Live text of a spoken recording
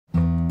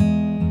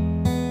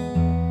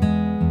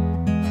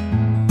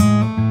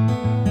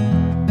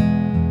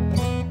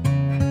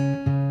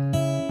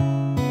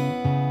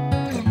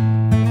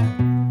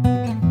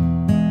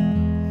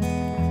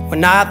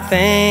When I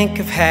think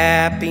of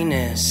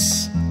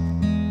happiness,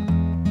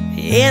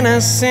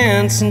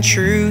 innocence and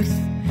truth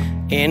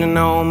in an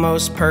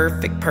almost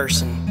perfect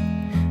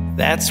person,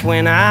 that's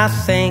when I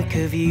think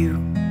of you.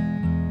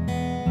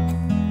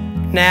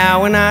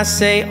 Now when I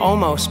say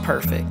almost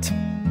perfect,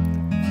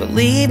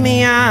 believe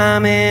me,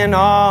 I'm in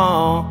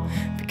awe,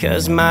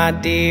 because my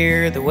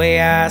dear, the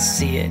way I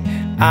see it,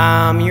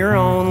 I'm your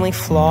only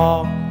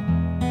flaw.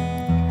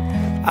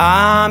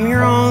 I'm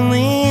your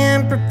only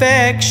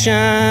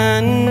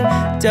imperfection,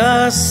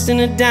 dust in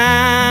a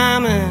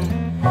diamond,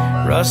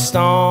 rust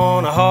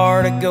on a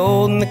heart of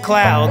gold in the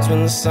clouds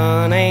when the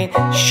sun ain't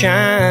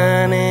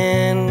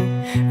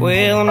shining.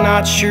 Well, I'm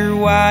not sure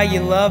why you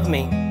love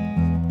me,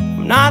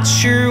 I'm not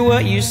sure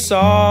what you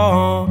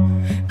saw,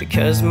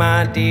 because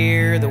my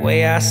dear, the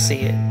way I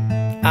see it,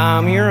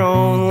 I'm your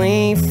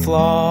only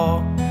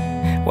flaw.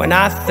 When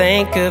I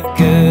think of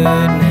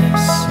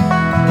goodness,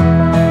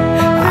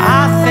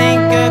 I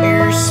think of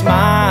your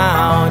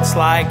smile. It's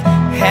like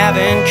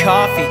having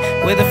coffee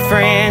with a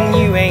friend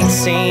you ain't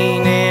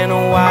seen in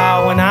a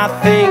while. When I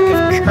think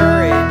of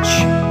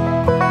courage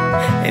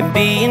and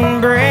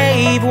being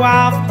brave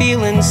while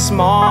feeling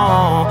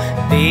small,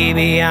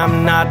 baby,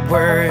 I'm not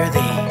worthy,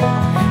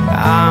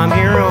 I'm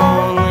your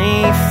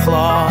only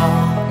flaw.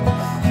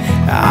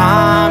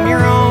 I'm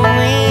your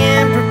only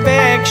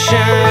imperfection,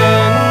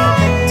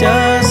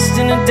 dust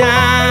in a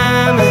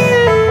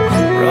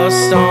diamond,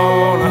 rust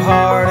on a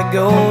heart of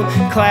gold,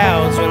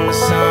 clouds when the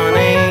sun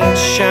ain't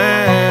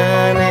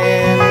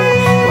shining.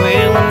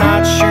 Well, I'm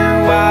not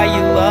sure why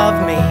you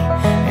love me,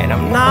 and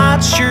I'm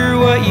not sure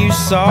what you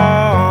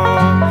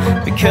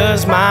saw,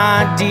 because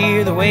my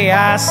dear, the way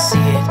I see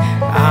it,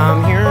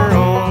 I'm your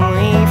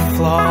only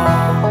flaw.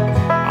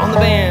 On the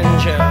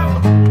banjo.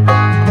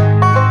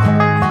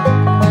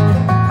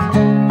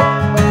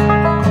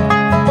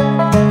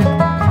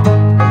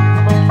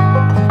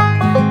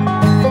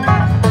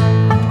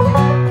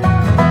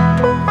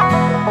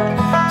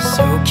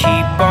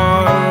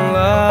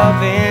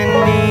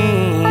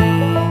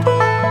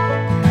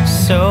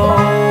 So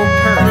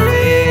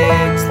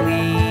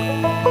perfectly,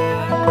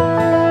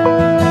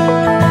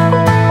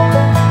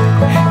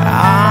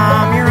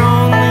 I'm your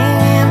only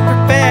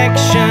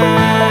imperfection,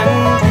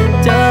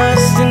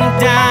 dust in a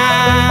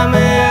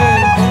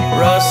diamond,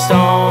 rust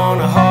on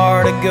a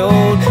heart of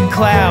gold,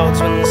 clouds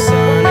when the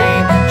sun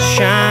ain't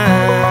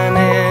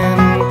shining.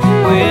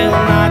 Well,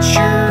 I'm not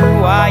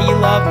sure why you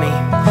love me,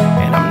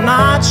 and I'm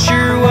not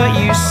sure what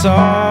you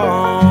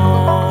saw,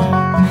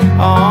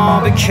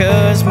 all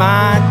because,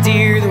 my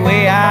dear, the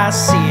way I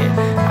see